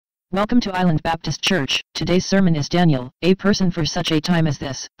Welcome to Island Baptist Church. Today's sermon is Daniel, a person for such a time as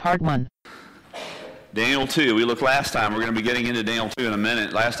this, Part 1. Daniel 2. We looked last time. We're going to be getting into Daniel 2 in a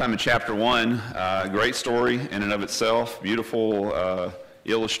minute. Last time in chapter 1, great story in and of itself. Beautiful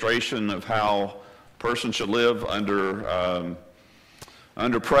illustration of how a person should live under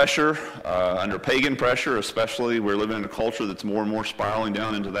pressure, under pagan pressure especially. We're living in a culture that's more and more spiraling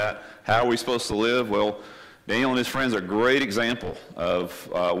down into that. How are we supposed to live? Well, Daniel and his friends are a great example of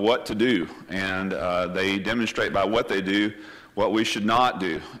what to do, and they demonstrate by what they do what we should not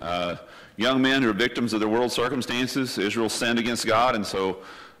do. Young men who are victims of their world circumstances, Israel sinned against God, and so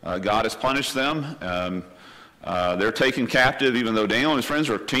God has punished them. They're taken captive, even though Daniel and his friends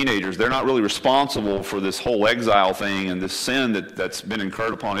are teenagers. They're not really responsible for this whole exile thing and this sin that's been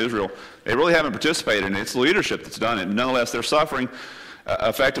incurred upon Israel. They really haven't participated in it. It's the leadership that's done it. Nonetheless, they're suffering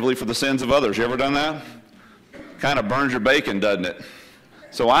effectively for the sins of others. You ever done that? Kind of burns your bacon, doesn't it?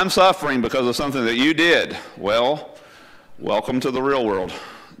 So I'm suffering because of something that you did. Well, welcome to the real world.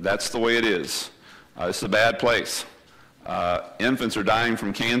 That's the way it is. It's a bad place. Infants are dying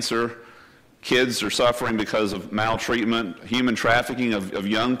from cancer. Kids are suffering because of maltreatment, human trafficking of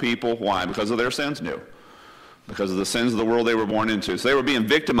young people. Why? Because of their sins? No. Because of the sins of the world they were born into. So they were being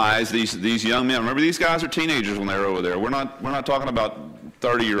victimized, these young men. Remember, these guys are teenagers when they're over there. We're not talking about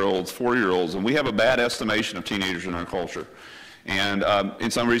 30-year-olds, 40-year-olds, and we have a bad estimation of teenagers in our culture. And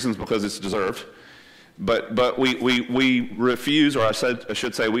in some reasons because it's deserved. But we refuse, or I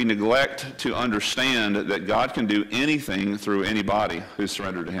should say we neglect to understand that God can do anything through anybody who's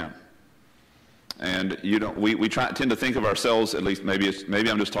surrendered to Him. And we tend to think of ourselves, at least maybe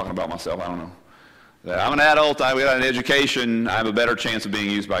I'm just talking about myself, I don't know. That I'm an adult, I got an education, I have a better chance of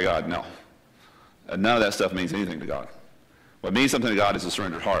being used by God. No. None of that stuff means anything to God. What means something to God is a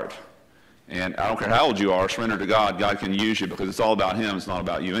surrendered heart. And I don't care how old you are, surrender to God, God can use you because it's all about Him, it's not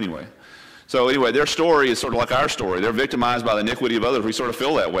about you anyway. So anyway, their story is sort of like our story. They're victimized by the iniquity of others. We sort of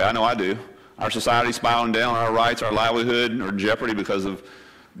feel that way. I know I do. Our society's spiraling down, our rights, our livelihood are in jeopardy because of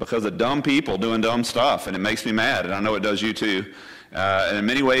dumb people doing dumb stuff, and it makes me mad, and I know it does you too. And in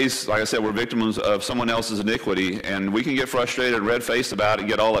many ways, like I said, we're victims of someone else's iniquity, and we can get frustrated and red-faced about it and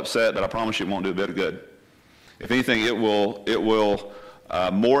get all upset, but I promise you it won't do a bit of good. If anything, it will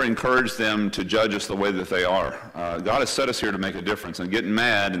more encourage them to judge us the way that they are. God has set us here to make a difference, and getting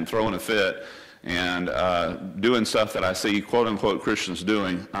mad and throwing a fit and doing stuff that I see quote-unquote Christians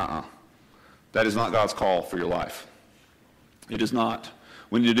doing, that is not God's call for your life. It is not.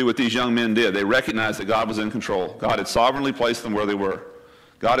 We need to do what these young men did. They recognized that God was in control. God had sovereignly placed them where they were.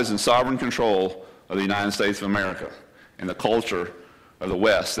 God is in sovereign control of the United States of America and the culture of the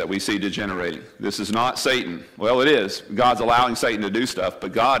West that we see degenerating. This is not Satan. Well, it is. God's allowing Satan to do stuff,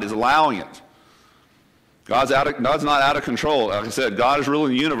 but God is allowing it. God's not out of control. Like I said, God is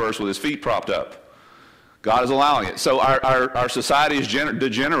ruling the universe with His feet propped up. God is allowing it. So our society is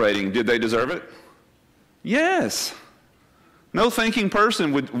degenerating. Did they deserve it? Yes. No thinking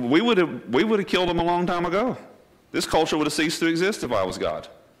person we would have killed them a long time ago. This culture would have ceased to exist if I was God.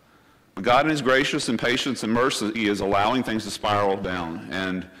 But God in His gracious and patience and mercy, He is allowing things to spiral down.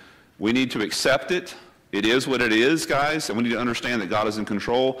 And we need to accept it. It is what it is, guys. And we need to understand that God is in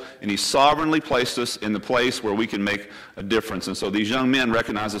control. And He sovereignly placed us in the place where we can make a difference. And so these young men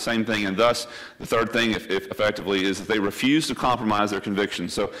recognize the same thing. And thus, the third thing, if effectively, is that they refuse to compromise their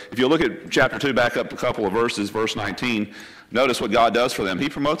convictions. So if you look at chapter 2, back up a couple of verses, verse 19, notice what God does for them. He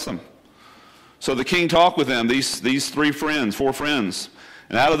promotes them. So the king talked with them, these four friends.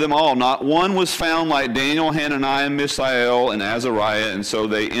 And out of them all, not one was found like Daniel, Hananiah, Mishael, and Azariah. And so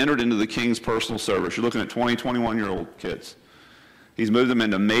they entered into the king's personal service. You're looking at 20, 21-year-old kids. He's moved them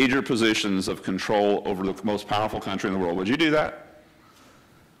into major positions of control over the most powerful country in the world. Would you do that?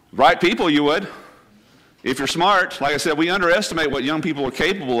 Right people, you would. If you're smart, like I said, we underestimate what young people are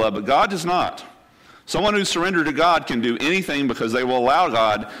capable of, but God does not. Someone who's surrendered to God can do anything because they will allow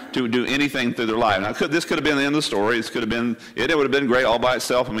God to do anything through their life. Now, this could have been the end of the story. It would have been great all by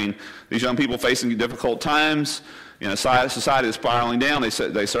itself. I mean, these young people facing difficult times, society is spiraling down. They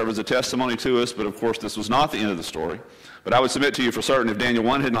serve as a testimony to us, but of course, this was not the end of the story. But I would submit to you for certain, if Daniel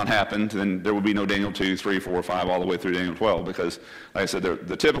 1 had not happened, then there would be no Daniel 2, 3, 4, 5, all the way through Daniel 12, because, like I said,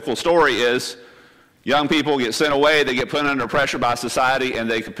 the typical story is young people get sent away, they get put under pressure by society, and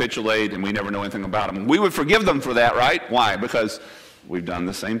they capitulate, and we never know anything about them. We would forgive them for that, right? Why? Because we've done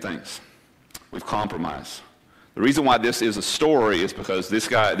the same things. We've compromised. The reason why this is a story is because these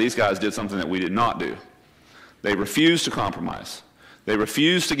guys did something that we did not do. They refused to compromise. They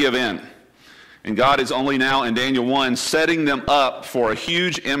refused to give in. And God is only now in Daniel 1 setting them up for a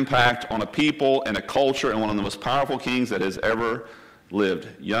huge impact on a people and a culture and one of the most powerful kings that has ever lived.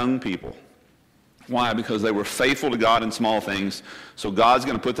 Young people. Why? Because they were faithful to God in small things, so God's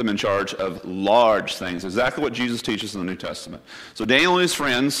going to put them in charge of large things. Exactly what Jesus teaches in the New Testament. So Daniel and his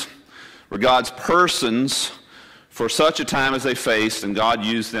friends were God's persons for such a time as they faced, and God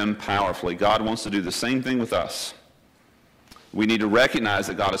used them powerfully. God wants to do the same thing with us. We need to recognize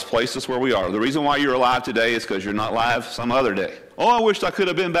that God has placed us where we are. The reason why you're alive today is because you're not alive some other day. Oh, I wished I could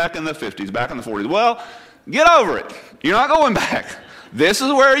have been back in the 50s, back in the 40s. Well, get over it. You're not going back. This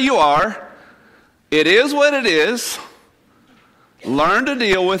is where you are. It is what it is. Learn to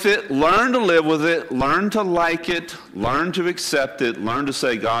deal with it. Learn to live with it. Learn to like it. Learn to accept it. Learn to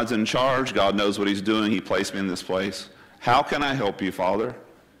say, God's in charge. God knows what he's doing. He placed me in this place. How can I help you, Father,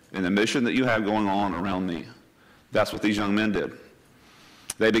 in the mission that you have going on around me? That's what these young men did.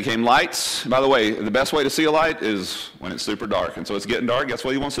 They became lights. By the way, the best way to see a light is when it's super dark. And so it's getting dark. Guess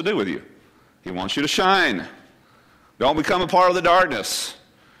what he wants to do with you? He wants you to shine. Don't become a part of the darkness.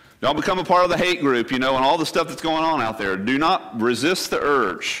 Don't become a part of the hate group, and all the stuff that's going on out there. Do not resist the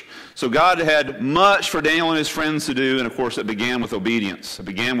urge. So God had much for Daniel and his friends to do, and of course it began with obedience. It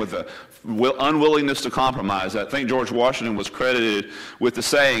began with the unwillingness to compromise. I think George Washington was credited with the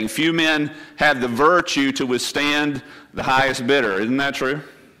saying, few men have the virtue to withstand the highest bidder. Isn't that true?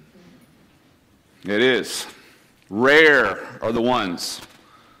 It is. Rare are the ones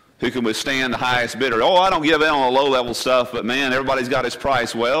who can withstand the highest bidder. Oh, I don't give in on the low-level stuff, but man, everybody's got his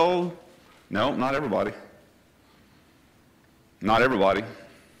price. Well, no, not everybody. Not everybody.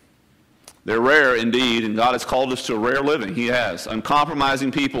 They're rare indeed, and God has called us to a rare living. He has.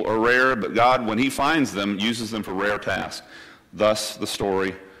 Uncompromising people are rare, but God, when he finds them, uses them for rare tasks. Thus, the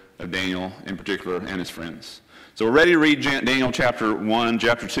story of Daniel in particular and his friends. So we're ready to read Daniel chapter 1,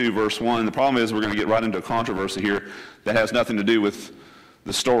 chapter 2, verse 1. The problem is we're going to get right into a controversy here that has nothing to do with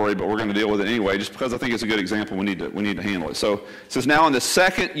the story, but we're going to deal with it anyway, just because I think it's a good example. We need to handle it. So it says, now in the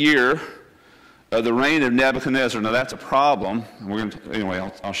second year of the reign of Nebuchadnezzar. Now that's a problem.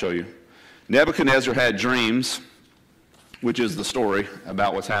 Anyway, I'll show you. Nebuchadnezzar had dreams, which is the story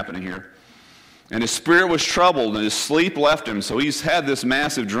about what's happening here. And his spirit was troubled, and his sleep left him. So he's had this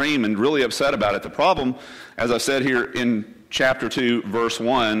massive dream and really upset about it. The problem, as I said here in chapter 2, verse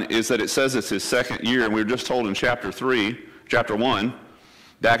 1, is that it says it's his second year. And we were just told in chapter 1,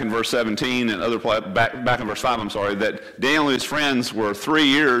 back in verse 17 and back in verse 5, that Daniel and his friends were 3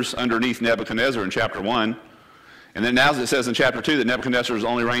 years underneath Nebuchadnezzar in chapter 1. And then now it says in chapter 2 that Nebuchadnezzar has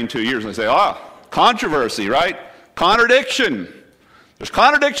only reigned 2 years. And they say, controversy, right? Contradiction. There's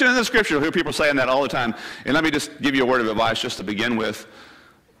contradiction in the scripture. I hear people saying that all the time. And let me just give you a word of advice just to begin with,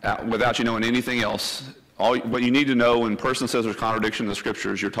 without you knowing anything else. What you need to know when a person says there's contradiction in the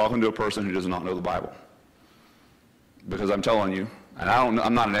scriptures, you're talking to a person who does not know the Bible. Because I'm telling you, and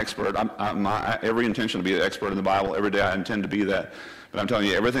I'm not an expert. I'm every intention to be an expert in the Bible. Every day I intend to be that. But I'm telling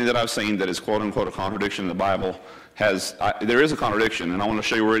you, everything that I've seen that is quote-unquote a contradiction in the Bible there is a contradiction, and I want to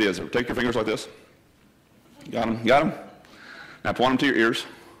show you where it is. Take your fingers like this. Got them? Got them? Now point them to your ears.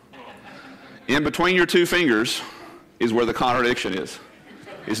 In between your two fingers is where the contradiction is.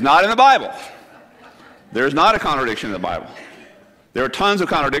 It's not in the Bible. There's not a contradiction in the Bible. There are tons of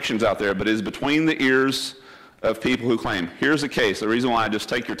contradictions out there, but it is between the ears of people who claim. Here's the case. The reason why I just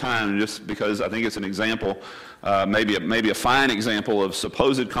take your time, just because I think it's an example, maybe a fine example of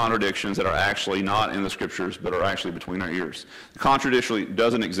supposed contradictions that are actually not in the scriptures, but are actually between our ears. The contradiction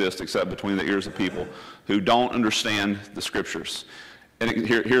doesn't exist except between the ears of people who don't understand the scriptures. And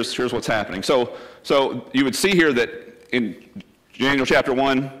here's what's happening. So you would see here that in Daniel chapter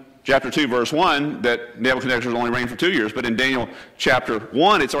 1, chapter 2, verse 1, that Nebuchadnezzar has only reigned for 2 years. But in Daniel chapter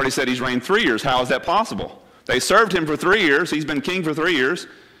 1, it's already said he's reigned 3 years. How is that possible? They served him for 3 years. He's been king for 3 years.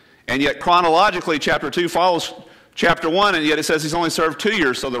 And yet chronologically, chapter 2 follows chapter 1, and yet it says he's only served 2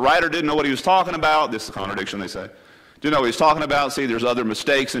 years. So the writer didn't know what he was talking about. This is a contradiction, they say. Didn't know what he was talking about. See, there's other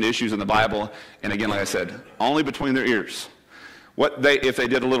mistakes and issues in the Bible. And again, like I said, only between their ears. If they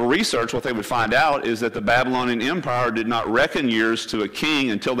did a little research, what they would find out is that the Babylonian Empire did not reckon years to a king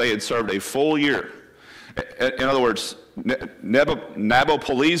until they had served a full year. In other words,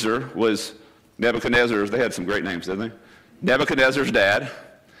 Nabopolassar was Nebuchadnezzar's, they had some great names, didn't they? Nebuchadnezzar's dad.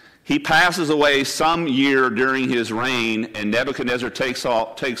 He passes away some year during his reign, and Nebuchadnezzar takes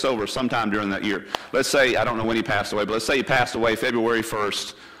over sometime during that year. Let's say, I don't know when he passed away, but let's say he passed away February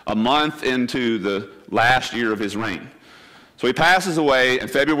 1st, a month into the last year of his reign. So he passes away, and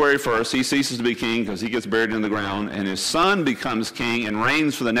February 1st, he ceases to be king because he gets buried in the ground, and his son becomes king and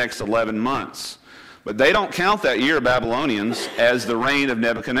reigns for the next 11 months. But they don't count that year, Babylonians, as the reign of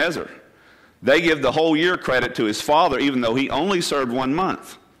Nebuchadnezzar. They give the whole year credit to his father, even though he only served 1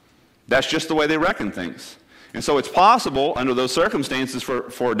 month. That's just the way they reckon things. And so it's possible, under those circumstances,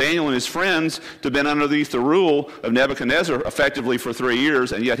 for Daniel and his friends to have been underneath the rule of Nebuchadnezzar effectively for 3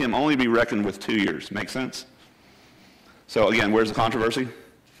 years, and yet him only be reckoned with 2 years. Make sense? So again, where's the controversy?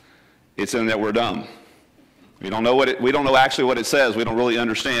 It's in that we're dumb. We don't know actually what it says. We don't really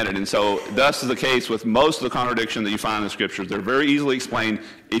understand it. And so thus is the case with most of the contradiction that you find in the Scriptures. They're very easily explained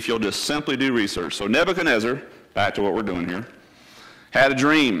if you'll just simply do research. So Nebuchadnezzar, back to what we're doing here, had a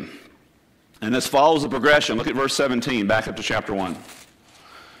dream. And this follows the progression. Look at verse 17, back up to chapter 1.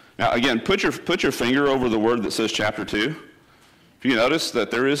 Now again, put your finger over the word that says chapter 2. If you notice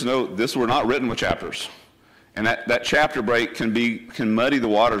that this were not written with chapters. And that chapter break can muddy the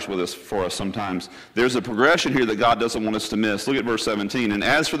waters for us sometimes. There's a progression here that God doesn't want us to miss. Look at verse 17. And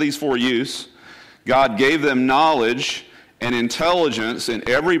as for these 4 youths, God gave them knowledge and intelligence in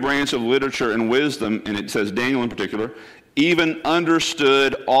every branch of literature and wisdom, and it says Daniel in particular, even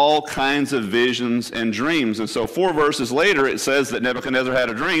understood all kinds of visions and dreams. And so 4 verses later, it says that Nebuchadnezzar had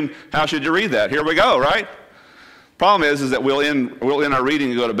a dream. How should you read that? Here we go, right? Problem is that we'll end our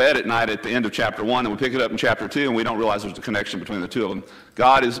reading and go to bed at night at the end of chapter 1, and we pick it up in chapter 2, and we don't realize there's a connection between the two of them.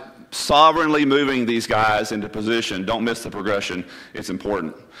 God is sovereignly moving these guys into position. Don't miss the progression. It's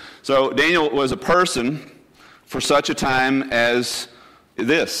important. So Daniel was a person for such a time as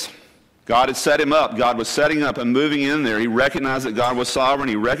this. God had set him up. God was setting up and moving in there. He recognized that God was sovereign.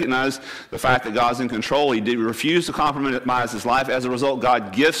 He recognized the fact that God's in control. He refused to compromise his life. As a result,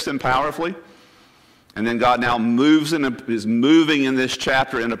 God gifts him powerfully. And then God now is moving in this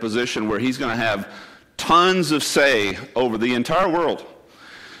chapter in a position where he's going to have tons of say over the entire world.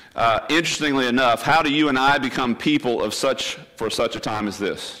 Interestingly enough, how do you and I become people for such a time as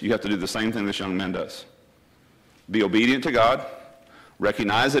this? You have to do the same thing this young man does. Be obedient to God,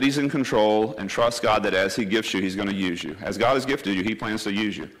 recognize that he's in control, and trust God that as he gifts you, he's going to use you. As God has gifted you, he plans to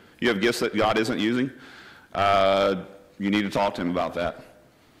use you. You have gifts that God isn't using, you need to talk to him about that.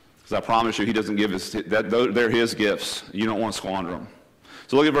 I promise you, he doesn't give they're his gifts. You don't want to squander them.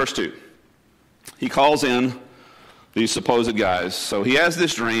 So look at verse 2. He calls in these supposed guys. So he has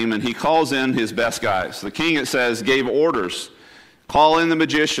this dream, and he calls in his best guys. The king, it says, gave orders. Call in the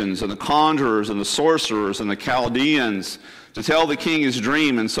magicians, and the conjurers, and the sorcerers, and the Chaldeans to tell the king his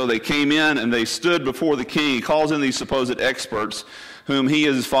dream. And so they came in, and they stood before the king. He calls in these supposed experts, whom he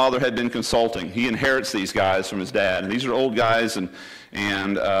as his father had been consulting. He inherits these guys from his dad. And these are old guys, and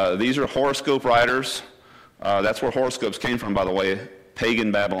these are horoscope writers. That's where horoscopes came from, by the way,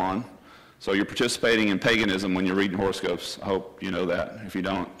 pagan Babylon. So you're participating in paganism when you're reading horoscopes. I hope you know that. If you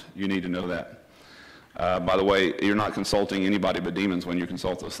don't, you need to know that. By the way, you're not consulting anybody but demons when you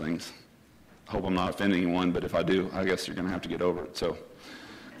consult those things. I hope I'm not offending anyone, but if I do, I guess you're going to have to get over it. So,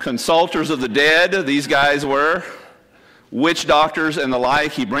 consultors of the dead, these guys were. Witch doctors and the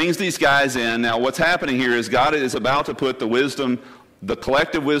like. He brings these guys in. Now, what's happening here is God is about to put the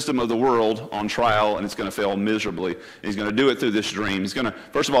collective wisdom of the world on trial, and it's going to fail miserably. He's going to do it through this dream.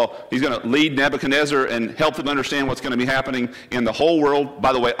 First of all, he's going to lead Nebuchadnezzar and help them understand what's going to be happening in the whole world.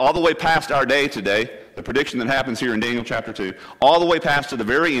 By the way, all the way past our day today, the prediction that happens here in Daniel chapter 2, all the way past to the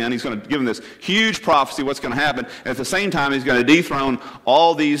very end. He's going to give them this huge prophecy, what's going to happen. And at the same time, he's going to dethrone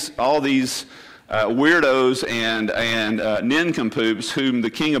all these weirdos and nincompoops whom the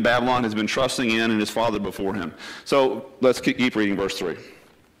king of Babylon has been trusting in and his father before him. So let's keep reading verse 3.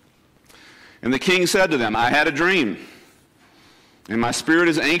 And the king said to them, I had a dream, and my spirit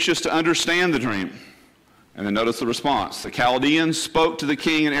is anxious to understand the dream. And then notice the response. The Chaldeans spoke to the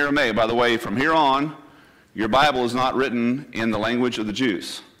king in Aramaic. By the way, from here on, your Bible is not written in the language of the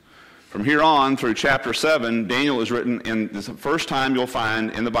Jews. From here on through chapter 7, Daniel is written in, this is the first time you'll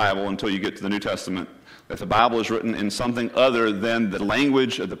find in the Bible until you get to the New Testament that the Bible is written in something other than the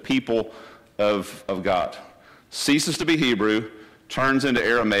language of the people of God. Ceases to be Hebrew, turns into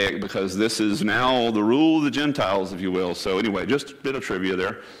Aramaic because this is now the rule of the Gentiles, if you will. So anyway, just a bit of trivia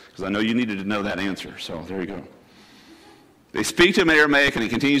there because I know you needed to know that answer. So there you go. They speak to him in Aramaic, and he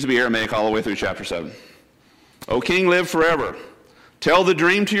continues to be Aramaic all the way through chapter 7. O king, live forever. Tell the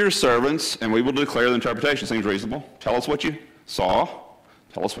dream to your servants, and we will declare the interpretation. Seems reasonable. Tell us what you saw.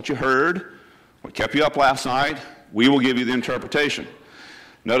 Tell us what you heard. What kept you up last night. We will give you the interpretation.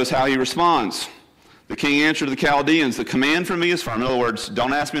 Notice how he responds. The king answered the Chaldeans, the command from me is firm. In other words,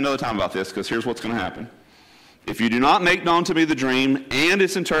 don't ask me another time about this, because here's what's going to happen. If you do not make known to me the dream and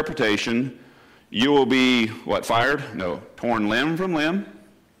its interpretation, you will be, what, fired? No, torn limb from limb.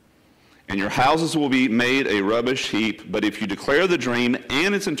 And your houses will be made a rubbish heap. But if you declare the dream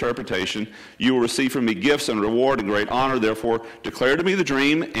and its interpretation, you will receive from me gifts and reward and great honor. Therefore, declare to me the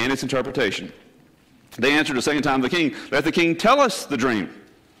dream and its interpretation. They answered a second time to the king, let the king tell us the dream.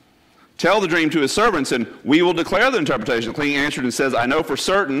 Tell the dream to his servants, and we will declare the interpretation. The king answered and says, I know for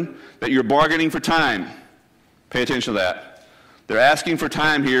certain that you're bargaining for time. Pay attention to that. They're asking for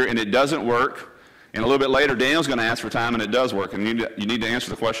time here, and it doesn't work. And a little bit later, Daniel's going to ask for time, and it does work. And you need to answer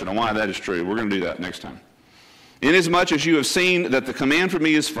the question on why that is true. We're going to do that next time. Inasmuch as you have seen that the command for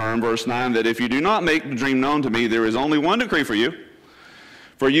me is firm, verse 9, that if you do not make the dream known to me, there is only one decree for you.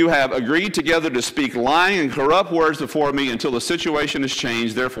 For you have agreed together to speak lying and corrupt words before me until the situation is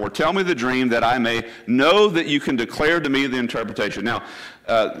changed. Therefore, tell me the dream that I may know that you can declare to me the interpretation. Now,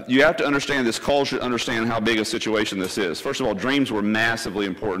 you have to understand this culture to understand how big a situation this is. First of all, dreams were massively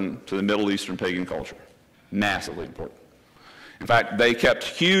important to the Middle Eastern pagan culture. Massively important. In fact, they kept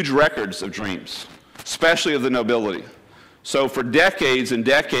huge records of dreams, especially of the nobility. So for decades and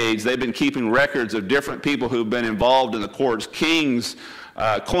decades, they've been keeping records of different people who've been involved in the courts, kings,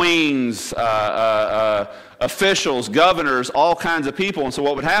 queens, officials, governors, all kinds of people. And so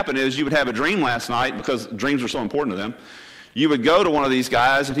what would happen is you would have a dream last night, because dreams were so important to them. You would go to one of these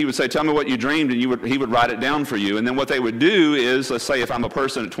guys and he would say, tell me what you dreamed, and he would write it down for you. And then what they would do is, let's say if I'm a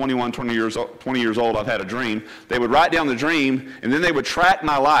person at 21, 20 years old, I've had a dream, they would write down the dream, and then they would track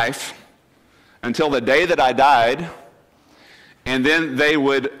my life until the day that I died, and then they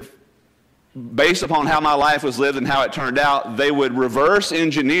would, based upon how my life was lived and how it turned out, they would reverse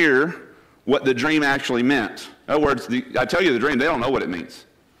engineer what the dream actually meant. In other words, I tell you the dream, they don't know what it means.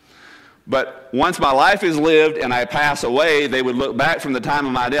 But once my life is lived and I pass away, they would look back from the time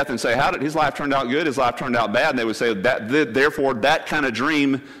of my death and say, how did his life turn out good? His life turned out bad. And they would say, therefore, that kind of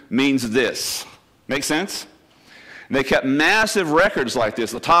dream means this. Make sense? And they kept massive records like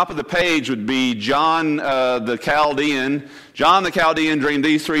this. The top of the page would be John the Chaldean. John the Chaldean dreamed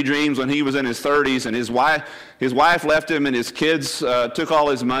these 3 dreams when he was in his 30s, and his wife left him, and his kids took all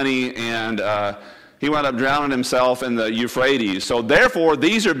his money, and he wound up drowning himself in the Euphrates. So therefore,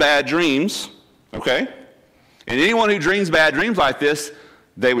 these are bad dreams, okay? And anyone who dreams bad dreams like this,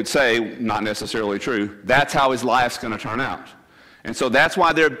 they would say, not necessarily true, that's how his life's going to turn out. And so that's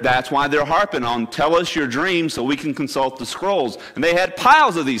why they're harping on, tell us your dreams so we can consult the scrolls. And they had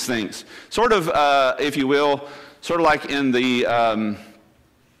piles of these things, sort of, if you will, sort of like in the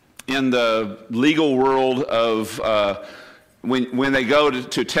legal world of when they go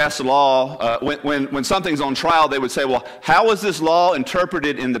to test law, when something's on trial, they would say, well, how was this law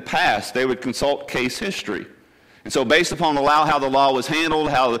interpreted in the past? They would consult case history. And so based upon how the law was handled,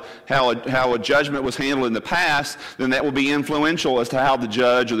 how a judgment was handled in the past, then that will be influential as to how the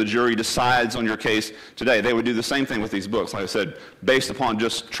judge or the jury decides on your case today. They would do the same thing with these books, like I said, based upon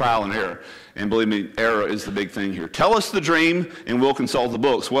just trial and error. And believe me, error is the big thing here. Tell us the dream and we'll consult the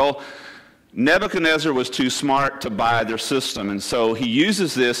books. Well, Nebuchadnezzar was too smart to buy their system, and so he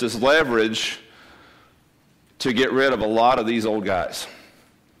uses this as leverage to get rid of a lot of these old guys.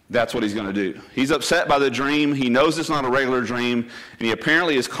 That's what he's going to do. He's upset by the dream. He knows it's not a regular dream, and he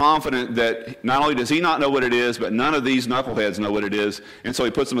apparently is confident that not only does he not know what it is, but none of these knuckleheads know what it is, and so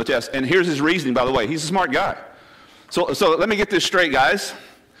he puts them to the test. And here's his reasoning, by the way. He's a smart guy. So let me get this straight, guys.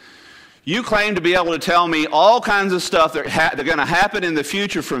 You claim to be able to tell me all kinds of stuff that are going to happen in the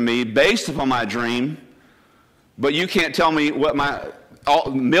future for me based upon my dream, but you can't tell me what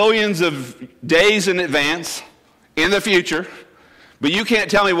millions of days in advance in the future, but you can't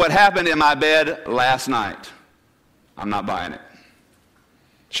tell me what happened in my bed last night. I'm not buying it.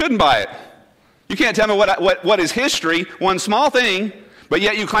 Shouldn't buy it. You can't tell me what is history, one small thing, but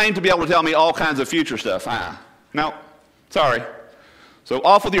yet you claim to be able to tell me all kinds of future stuff. No, sorry. So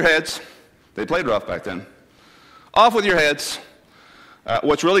off with your heads. They played rough back then. Off with your heads.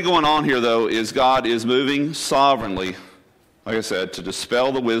 What's really going on here, though, is God is moving sovereignly, like I said, to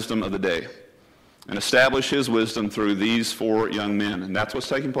dispel the wisdom of the day and establish his wisdom through these 4 young men. And that's what's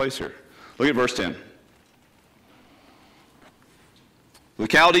taking place here. Look at verse 10. The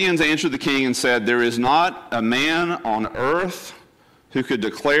Chaldeans answered the king and said, there is not a man on earth who could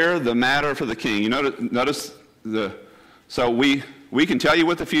declare the matter for the king. You notice so we can tell you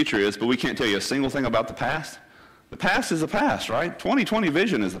what the future is, but we can't tell you a single thing about the past. The past is the past, right? 20/20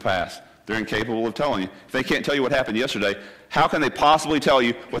 vision is the past. They're incapable of telling you. If they can't tell you what happened yesterday, how can they possibly tell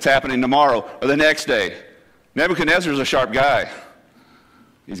you what's happening tomorrow or the next day? Nebuchadnezzar's a sharp guy.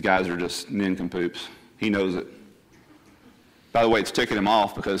 These guys are just nincompoops. He knows it. By the way, it's ticking him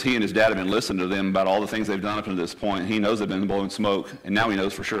off because he and his dad have been listening to them about all the things they've done up to this point. He knows they've been blowing smoke, and now he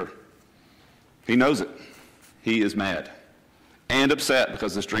knows for sure. He knows it. He is mad and upset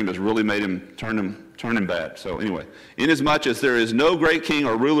because this dream has really made him turn him bad. So anyway, inasmuch as there is no great king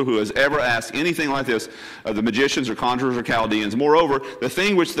or ruler who has ever asked anything like this of the magicians or conjurers or Chaldeans, moreover, the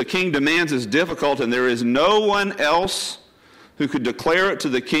thing which the king demands is difficult, and there is no one else who could declare it to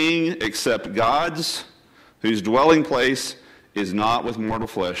the king except God's, whose dwelling place is not with mortal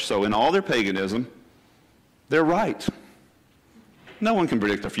flesh. So in all their paganism, they're right. No one can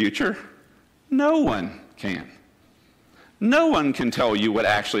predict the future. No one can. No one can tell you what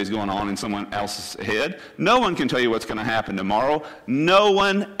actually is going on in someone else's head. No one can tell you what's going to happen tomorrow. No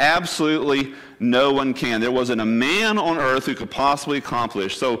one, absolutely no one can. There wasn't a man on earth who could possibly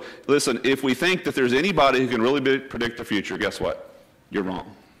accomplish. So listen, if we think that there's anybody who can really predict the future, guess what? You're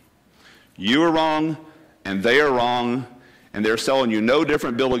wrong. You are wrong, and they are wrong, and they're selling you no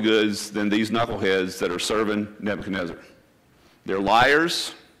different bill of goods than these knuckleheads that are serving Nebuchadnezzar. They're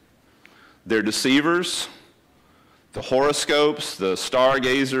liars. They're deceivers. The horoscopes, the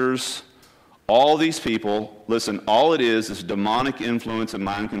stargazers, all these people, listen, all it is demonic influence and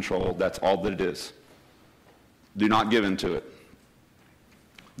mind control. That's all that it is. Do not give in to it.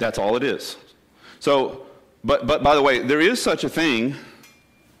 That's all it is. So, but by the way, there is such a thing.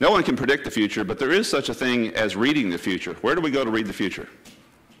 No one can predict the future, but there is such a thing as reading the future. Where do we go to read the future?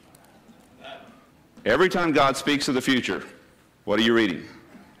 Every time God speaks of the future, what are you reading?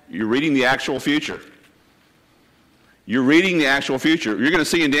 You're reading the actual future. You're reading the actual future. You're going to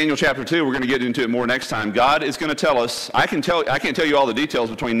see in Daniel chapter 2, we're going to get into it more next time. God is going to tell us, I can't tell you all the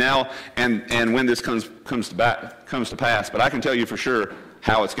details between now and when this comes to pass, but I can tell you for sure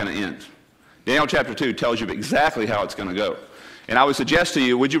how it's going to end. Daniel chapter 2 tells you exactly how it's going to go. And I would suggest to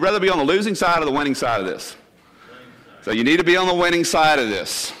you, would you rather be on the losing side or the winning side of this? So you need to be on the winning side of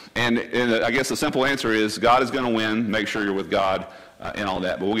this. And I guess the simple answer is God is going to win. Make sure you're with God and all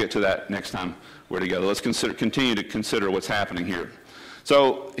that. But we'll get to that next time we're together. Let's continue to consider what's happening here.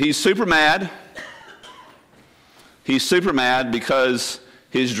 So he's super mad. He's super mad because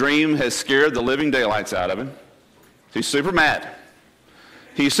his dream has scared the living daylights out of him. He's super mad.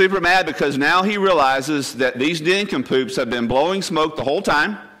 He's super mad because now he realizes that these nincompoops have been blowing smoke the whole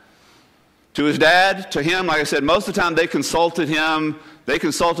time. To his dad, to him, like I said, most of the time they consulted him. They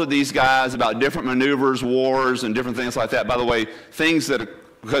consulted these guys about different maneuvers, wars, and different things like that. By the way, things that,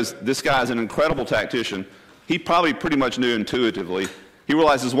 because this guy is an incredible tactician, he probably pretty much knew intuitively. He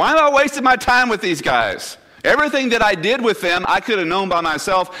realizes, why am I wasting my time with these guys? Everything that I did with them, I could have known by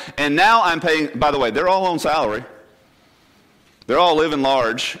myself, and now I'm paying, by the way, they're all on salary. They're all living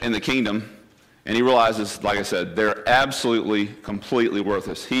large in the kingdom, and he realizes, like I said, they're absolutely, completely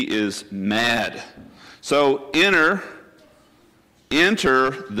worthless. He is mad. So enter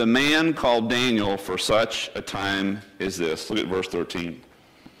the man called Daniel for such a time as this. Look at verse 13.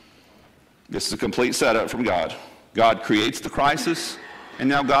 This is a complete setup from God. God creates the crisis, and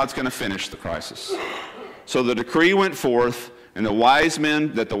now God's going to finish the crisis. So the decree went forth, and the wise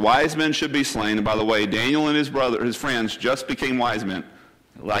men should be slain. And by the way, Daniel and his friends just became wise men,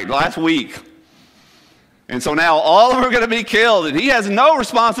 like last week. And so now all of them are going to be killed, and he has no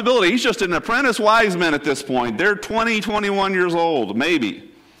responsibility. He's just an apprentice wise man at this point. They're 20, 21 years old,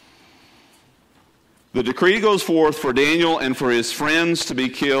 maybe. The decree goes forth for Daniel and for his friends to be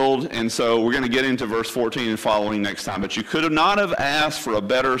killed, and so we're going to get into verse 14 and following next time. But you could not have asked for a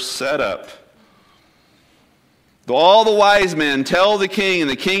better setup. All the wise men tell the king, and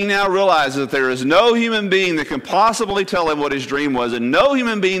the king now realizes that there is no human being that can possibly tell him what his dream was, and no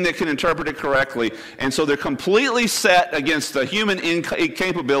human being that can interpret it correctly. And so they're completely set against the human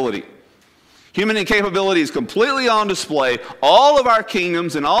incapability. Human incapability is completely on display. All of our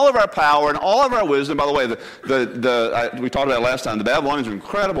kingdoms and all of our power and all of our wisdom. By the way, we talked about it last time. The Babylonians are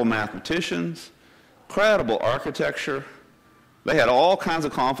incredible mathematicians, incredible architecture. They had all kinds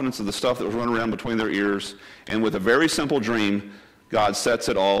of confidence of the stuff that was running around between their ears. And with a very simple dream, God sets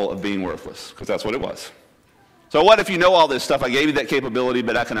it all of being worthless, because that's what it was. So what if you know all this stuff? I gave you that capability,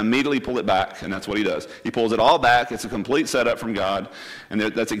 but I can immediately pull it back, and that's what he does. He pulls it all back. It's a complete setup from God, and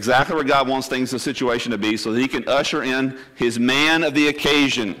that's exactly where God wants things, the situation to be, so that he can usher in his man of the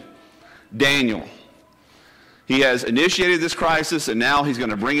occasion, Daniel. He has initiated this crisis, and now he's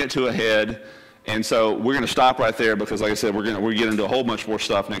going to bring it to a head. And so we're going to stop right there because, like I said, we're going to get into a whole bunch more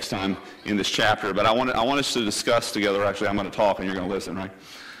stuff next time in this chapter. But I want us to discuss together. Actually, I'm going to talk and you're going to listen, right?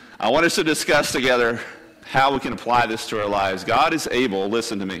 I want us to discuss together how we can apply this to our lives. God is able,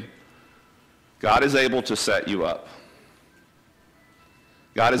 listen to me, God is able to set you up.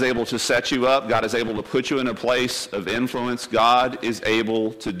 God is able to set you up. God is able to put you in a place of influence. God is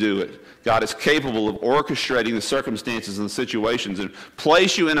able to do it. God is capable of orchestrating the circumstances and the situations and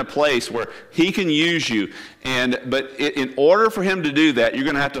place you in a place where he can use you. But in order for him to do that, you're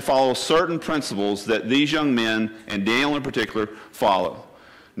going to have to follow certain principles that these young men, and Daniel in particular, follow.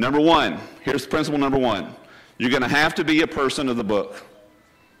 Number one, here's principle number one. You're going to have to be a person of the book.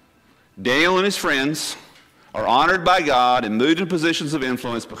 Daniel and his friends are honored by God and moved in positions of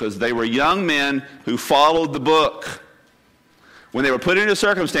influence because they were young men who followed the book. When they were put into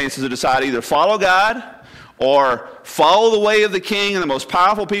circumstances to decide either follow God or follow the way of the king and the most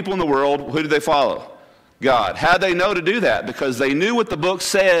powerful people in the world, who did they follow? God. How did they know to do that? Because they knew what the book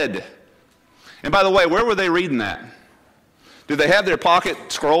said. And by the way, where were they reading that? Did they have their pocket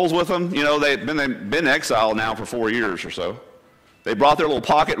scrolls with them? You know, they've been in exile now for 4 years or so. They brought their little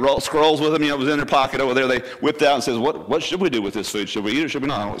pocket scrolls with them. You know, it was in their pocket over there. They whipped out and says, what should we do with this food? Should we eat it or should we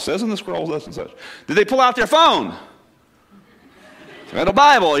not? It says in the scrolls, this and such. Did they pull out their phone? In the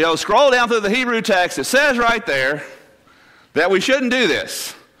Bible, you know, scroll down through the Hebrew text. It says right there that we shouldn't do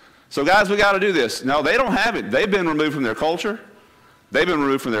this. So guys, we got to do this. No, they don't have it. They've been removed from their culture. They've been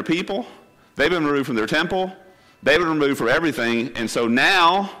removed from their people. They've been removed from their temple. They've been removed from everything. And so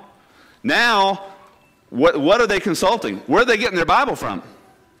now, what are they consulting? Where are they getting their Bible from?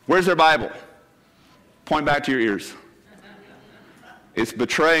 Where's their Bible? Point back to your ears. It's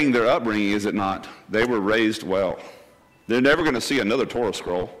betraying their upbringing, is it not? They were raised well. They're never going to see another Torah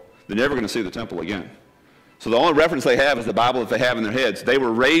scroll. They're never going to see the temple again. So the only reference they have is the Bible that they have in their heads. They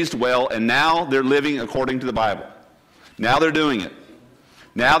were raised well, and now they're living according to the Bible. Now they're doing it.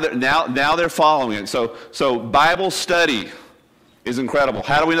 Now they're following it. So Bible study is incredible.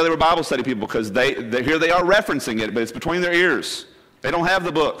 How do we know they were Bible study people? Because here they are referencing it, but it's between their ears. They don't have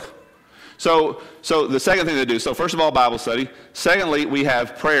the book. So the second thing they do, so first of all, Bible study. Secondly, we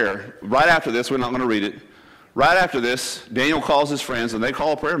have prayer. Right after this, we're not going to read it. Right after this, Daniel calls his friends, and they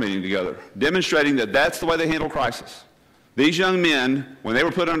call a prayer meeting together, demonstrating that that's the way they handle crisis. These young men, when they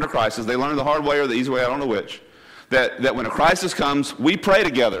were put under crisis, they learned the hard way or the easy way, I don't know which, that when a crisis comes, we pray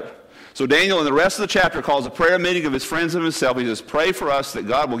together. So Daniel, in the rest of the chapter, calls a prayer meeting of his friends and himself. He says, pray for us that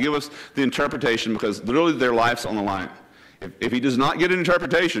God will give us the interpretation, because literally their life's on the line. If he does not get an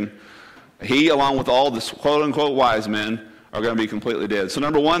interpretation, he, along with all the quote-unquote wise men, are going to be completely dead. So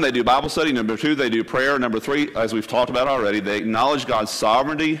number one, they do Bible study. Number two, they do prayer. Number three, as we've talked about already, they acknowledge God's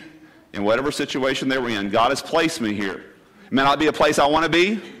sovereignty in whatever situation they were in. God has placed me here. It may not be a place I want to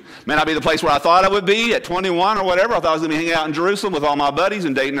be. It may not be the place where I thought I would be at 21 or whatever. I thought I was going to be hanging out in Jerusalem with all my buddies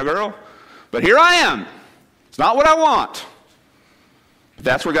and dating a girl. But here I am. It's not what I want. But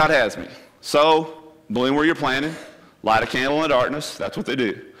that's where God has me. So, bloom where you're planted. Light a candle in the darkness. That's what they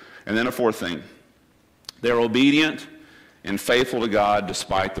do. And then a fourth thing. They're obedient and faithful to God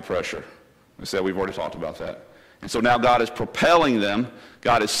despite the pressure. We said we've already talked about that. And so now God is propelling them.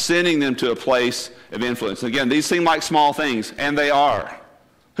 God is sending them to a place of influence. Again, these seem like small things, and they are.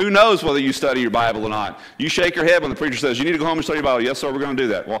 Who knows whether you study your Bible or not? You shake your head when the preacher says, you need to go home and study your Bible. Yes, sir, we're going to do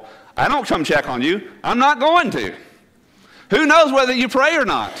that. Well, I don't come check on you. I'm not going to. Who knows whether you pray or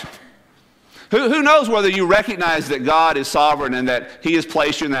not? Who knows whether you recognize that God is sovereign and that he has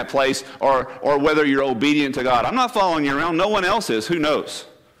placed you in that place, or whether you're obedient to God? I'm not following you around. No one else is. Who knows?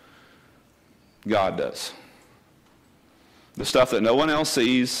 God does. The stuff that no one else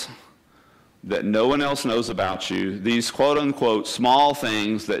sees, that no one else knows about you, these quote-unquote small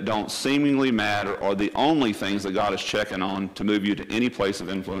things that don't seemingly matter are the only things that God is checking on to move you to any place of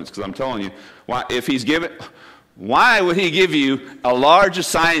influence. Because I'm telling you, why would he give you a large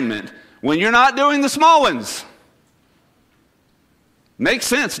assignment when you're not doing the small ones? Makes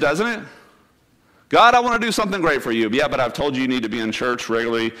sense, doesn't it? God, I want to do something great for you. Yeah, but I've told you need to be in church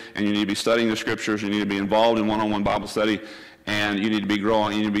regularly, and you need to be studying the scriptures, you need to be involved in one-on-one Bible study, and you need to be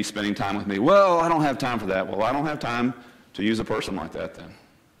growing, you need to be spending time with me. Well, I don't have time for that. Well, I don't have time to use a person like that then.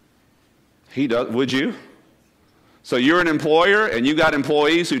 He does. Would you? So you're an employer, and you got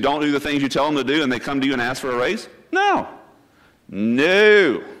employees who don't do the things you tell them to do, and they come to you and ask for a raise? No.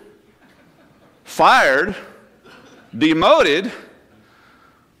 No. Fired, demoted,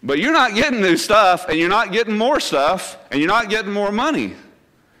 but you're not getting new stuff, and you're not getting more stuff, and you're not getting more money.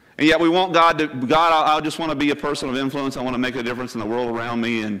 And yet we want God, I just want to be a person of influence. I want to make a difference in the world around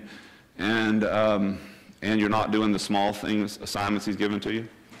me, and you're not doing the small things, assignments he's given to you.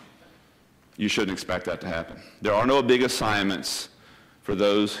 You shouldn't expect that to happen. There are no big assignments for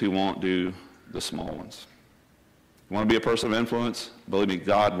those who won't do the small ones. You want to be a person of influence? Believe me,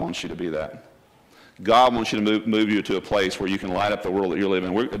 God wants you to be that. God wants you to move you to a place where you can light up the world that you're living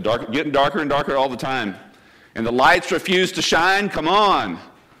in. We're getting darker and darker all the time. And the lights refuse to shine? Come on.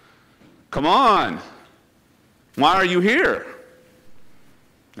 Come on. Why are you here?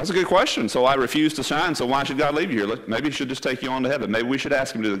 That's a good question. So I refuse to shine, so why should God leave you here? Maybe he should just take you on to heaven. Maybe we should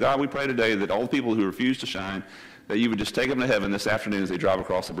ask him to do that. God, we pray today that all the people who refuse to shine, that you would just take them to heaven this afternoon as they drive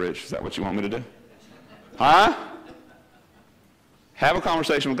across the bridge. Is that what you want me to do? Huh? Have a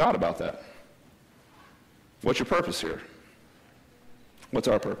conversation with God about that. What's your purpose here? What's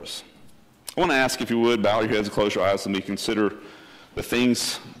our purpose? I want to ask if you would bow your heads and close your eyes and we consider the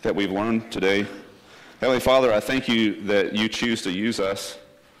things that we've learned today. Heavenly Father, I thank you that you choose to use us.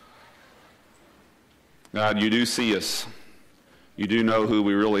 God, you do see us. You do know who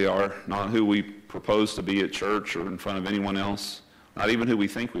we really are, not who we propose to be at church or in front of anyone else, not even who we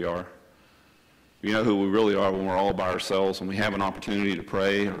think we are. You know who we really are when we're all by ourselves, when we have an opportunity to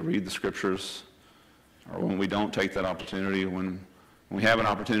pray or read the scriptures, or when we don't take that opportunity, when we have an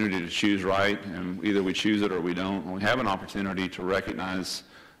opportunity to choose right, and either we choose it or we don't. When we have an opportunity to recognize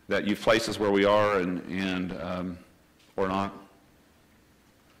that you've placed us where we are or not.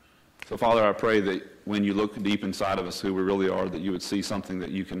 So, Father, I pray that when you look deep inside of us who we really are, that you would see something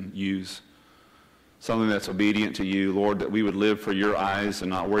that you can use, something that's obedient to you, Lord, that we would live for your eyes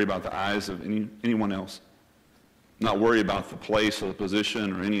and not worry about the eyes of anyone else, not worry about the place or the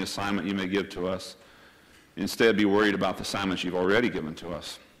position or any assignment you may give to us. Instead, be worried about the assignments you've already given to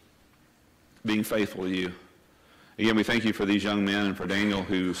us, being faithful to you. Again, we thank you for these young men and for Daniel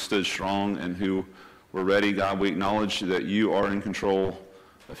who stood strong and who were ready. God, we acknowledge that you are in control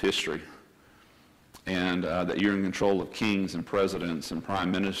of history and that you're in control of kings and presidents and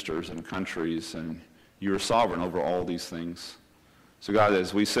prime ministers and countries, and you're sovereign over all these things. So, God,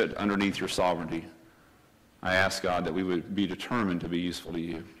 as we sit underneath your sovereignty, I ask, God, that we would be determined to be useful to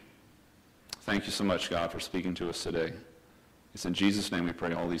you. Thank you so much, God, for speaking to us today. It's in Jesus' name we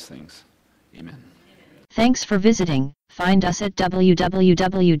pray all these things. Amen. Thanks for visiting. Find us at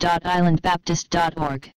www.islandbaptist.org.